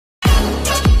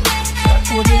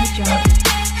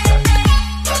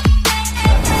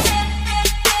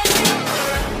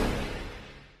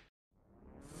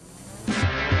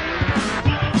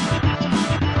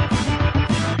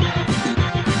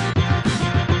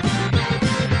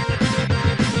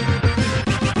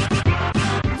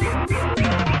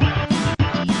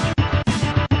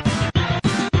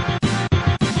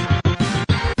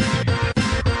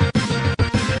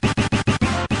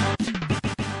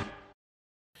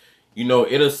You know,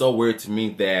 it is so weird to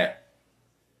me that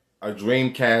a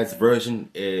Dreamcast version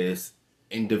is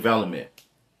in development.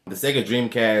 The Sega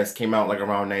Dreamcast came out like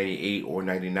around 98 or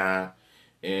 99,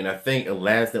 and I think it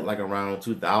lasted like around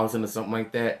 2000 or something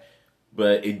like that.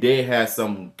 But it did have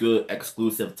some good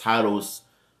exclusive titles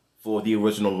for the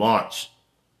original launch.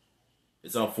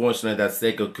 It's unfortunate that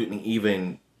Sega couldn't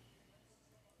even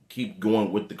keep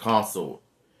going with the console.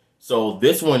 So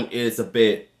this one is a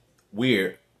bit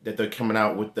weird that they're coming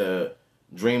out with the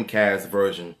Dreamcast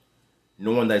version,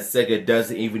 knowing that Sega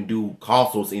doesn't even do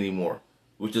consoles anymore,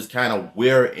 which is kind of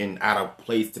weird and out of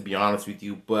place, to be honest with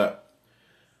you. But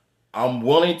I'm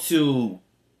willing to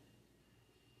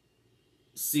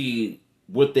see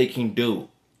what they can do,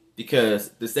 because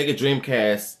the Sega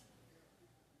Dreamcast,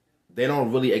 they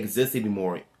don't really exist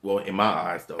anymore. Well, in my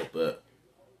eyes, though. But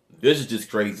this is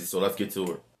just crazy. So let's get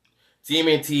to it.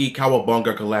 TMNT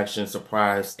Cowabunga Collection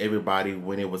surprised everybody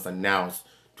when it was announced,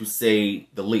 to say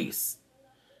the least.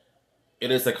 It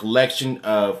is a collection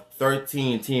of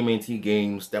 13 TMNT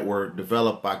games that were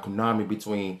developed by Konami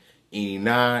between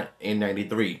 89 and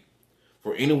 93.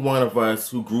 For any one of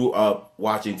us who grew up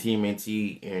watching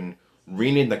TMNT and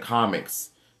reading the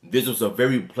comics, this was a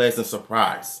very pleasant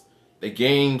surprise. The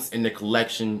games in the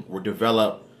collection were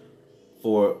developed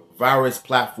for various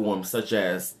platforms such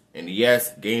as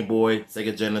NES, Game Boy,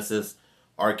 Sega Genesis,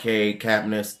 arcade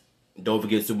cabinets, don't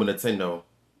forget Super Nintendo.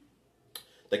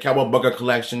 The Cowabunga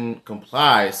collection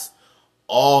complies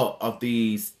all of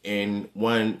these in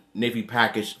one nifty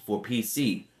package for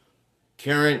PC,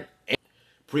 current and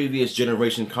previous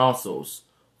generation consoles,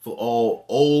 for all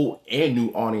old and new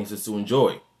audiences to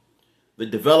enjoy. The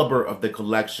developer of the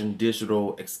collection,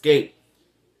 Digital Escape,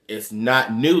 is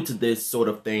not new to this sort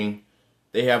of thing.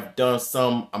 They have done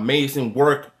some amazing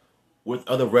work with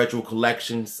other retro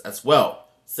collections as well,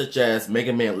 such as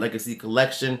Mega Man Legacy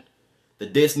Collection, the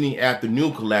Disney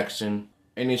Afternoon Collection,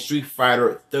 and the Street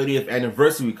Fighter 30th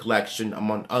Anniversary Collection,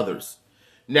 among others.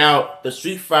 Now, the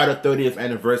Street Fighter 30th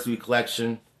Anniversary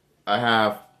Collection, I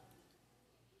have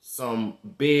some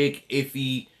big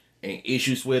iffy and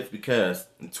issues with, because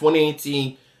in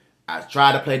 2018, I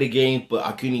tried to play the game, but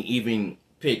I couldn't even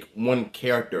pick one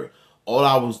character. All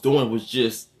I was doing was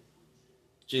just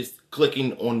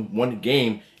clicking on one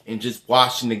game and just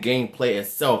watching the gameplay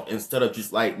itself, instead of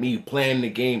just like me playing the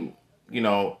game, you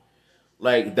know.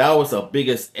 Like, that was the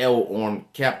biggest L on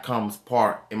Capcom's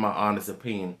part, in my honest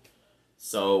opinion.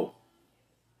 So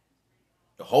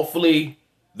hopefully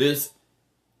this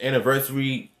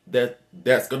anniversary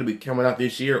that's going to be coming out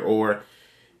this year or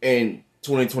in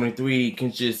 2023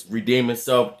 can just redeem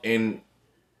itself and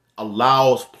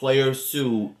allows players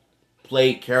to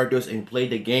play characters and play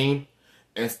the game,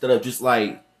 instead of just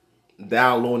like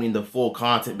downloading the full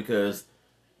content, because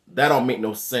that don't make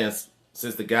no sense,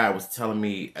 since the guy was telling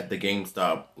me at the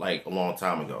GameStop like a long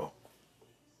time ago.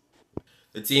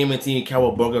 The TMNT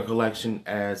Cowabunga collection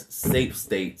as save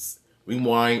states,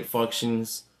 rewind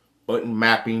functions, button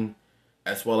mapping,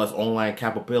 as well as online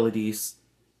capabilities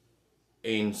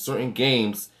in certain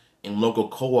games in local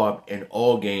co-op and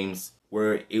all games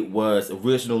where it was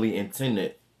originally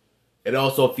intended. It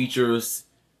also features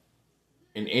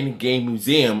an in-game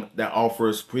museum that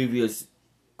offers previous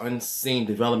unseen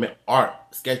development art,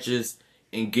 sketches,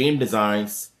 and game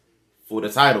designs for the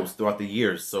titles throughout the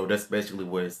years. So that's basically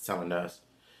what it's telling us.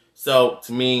 So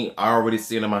to me, I already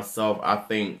seen it myself. I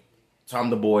think Tom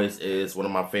the Boys is one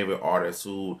of my favorite artists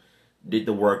who did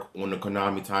the work on the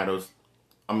Konami titles.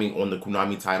 On the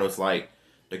Konami titles like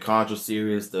the Contra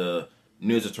series, the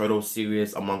Ninja Turtles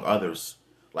series, among others.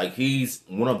 Like, he's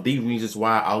one of the reasons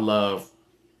why I love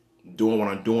doing what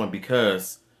I'm doing,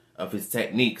 because of his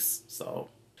techniques. So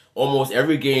almost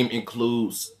every game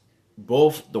includes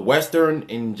both the Western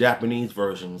and Japanese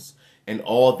versions, and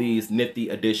all these nifty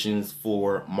additions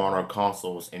for modern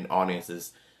consoles and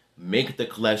audiences make the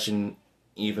collection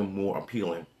even more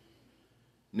appealing.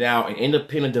 Now, an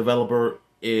independent developer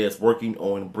is working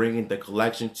on bringing the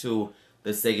collection to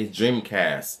the Sega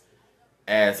Dreamcast,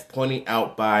 as pointed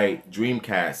out by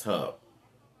Dreamcast Hub.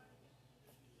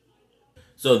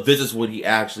 So this is what he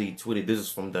actually tweeted. This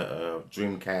is from the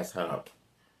Dreamcast Hub.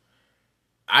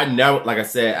 I never, like I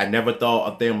said, I never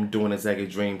thought of them doing a Sega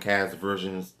Dreamcast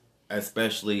versions,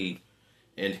 especially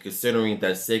in considering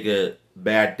that Sega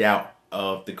backed out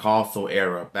of the console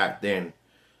era back then.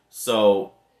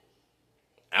 So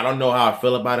I don't know how I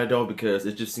feel about it though, because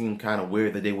it just seemed kind of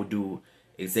weird that they would do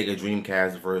a Sega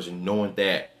Dreamcast version, knowing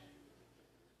that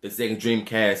the Sega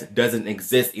Dreamcast doesn't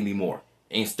exist anymore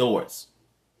in stores.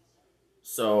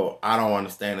 So I don't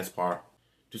understand this part.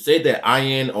 To say that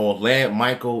Ian or Land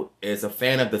Michael is a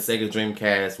fan of the Sega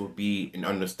Dreamcast would be an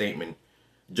understatement.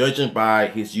 Judging by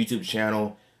his YouTube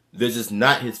channel, this is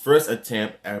not his first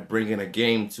attempt at bringing a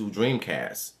game to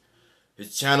Dreamcast.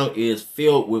 His channel is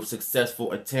filled with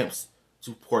successful attempts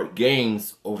to port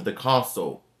games over the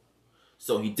console,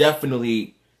 so he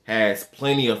definitely has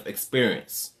plenty of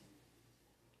experience.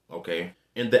 Okay.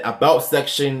 In the About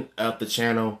section of the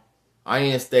channel,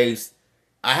 Ian states,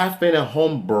 I have been a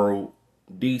homebrew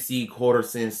DC coder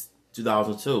since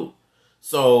 2002.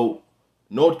 So,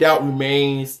 no doubt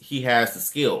remains he has the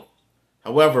skill.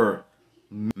 However,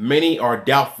 many are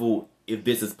doubtful if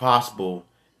this is possible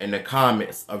in the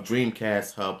comments of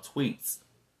Dreamcast Hub tweets.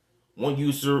 One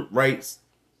user writes,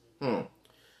 the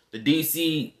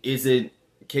DC isn't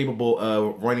capable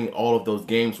of running all of those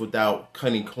games without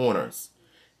cutting corners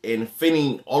and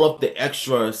fitting all of the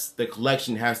extras the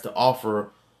collection has to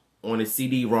offer on a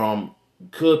CD-ROM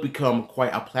could become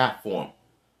quite a platform.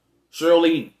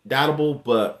 Surely doubtable,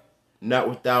 but not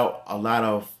without a lot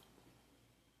of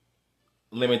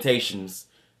limitations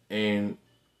and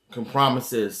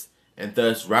compromises, and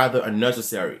thus rather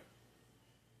unnecessary.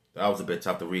 That was a bit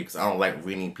tough to read because I don't like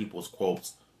reading people's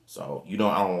quotes. So, I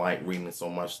don't like reading it so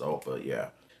much though, but yeah.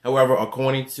 However,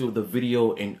 according to the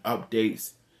video and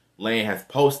updates Lane has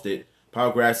posted,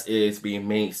 progress is being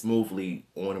made smoothly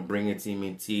on bringing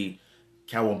TMNT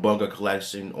Cowabunga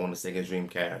collection on the Sega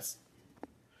Dreamcast.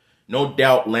 No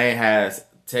doubt Lane has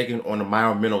taken on a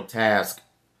monumental task,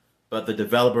 but the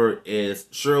developer is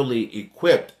surely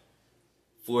equipped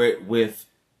for it with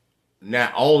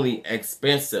not only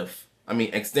extensive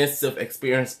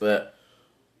experience, but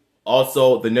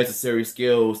also the necessary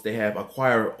skills they have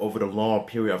acquired over the long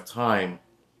period of time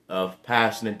of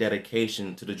passion and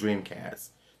dedication to the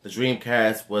Dreamcast. The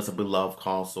Dreamcast was a beloved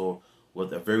console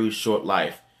with a very short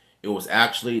life. It was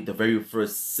actually the very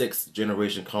first 6th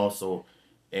generation console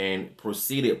and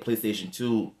preceded PlayStation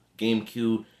 2,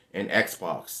 GameCube, and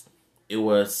Xbox. It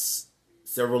was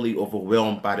severely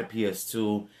overwhelmed by the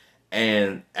PS2,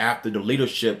 and after the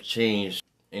leadership change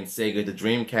in Sega, the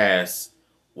Dreamcast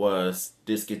was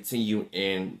discontinued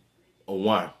in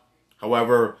 2001.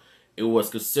 However, it was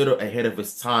considered ahead of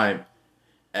its time,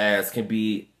 as can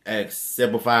be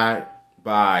exemplified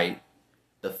by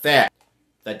the fact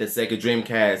that the Sega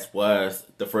Dreamcast was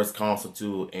the first console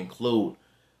to include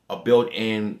a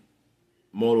built-in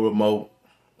motor remote,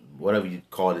 whatever you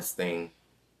call this thing,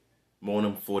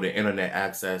 modem for the internet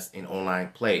access and online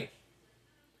play.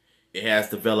 It has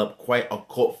developed quite a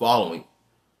cult following,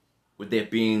 with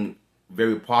it being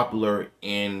very popular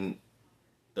in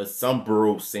the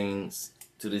suburb scenes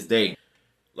to this day.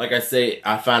 Like I say,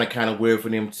 I find it kind of weird for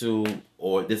them to,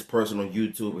 or this person on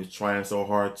YouTube is trying so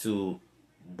hard to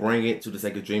bring it to the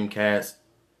Sega Dreamcast.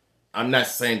 I'm not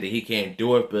saying that he can't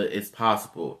do it, but it's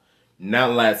possible.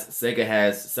 Not unless Sega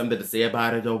has something to say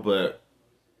about it though, but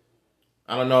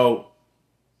I don't know.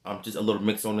 I'm just a little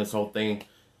mixed on this whole thing.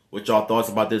 What y'all thoughts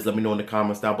about this? Let me know in the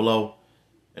comments down below.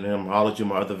 And then I'll holler at you in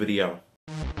my other video.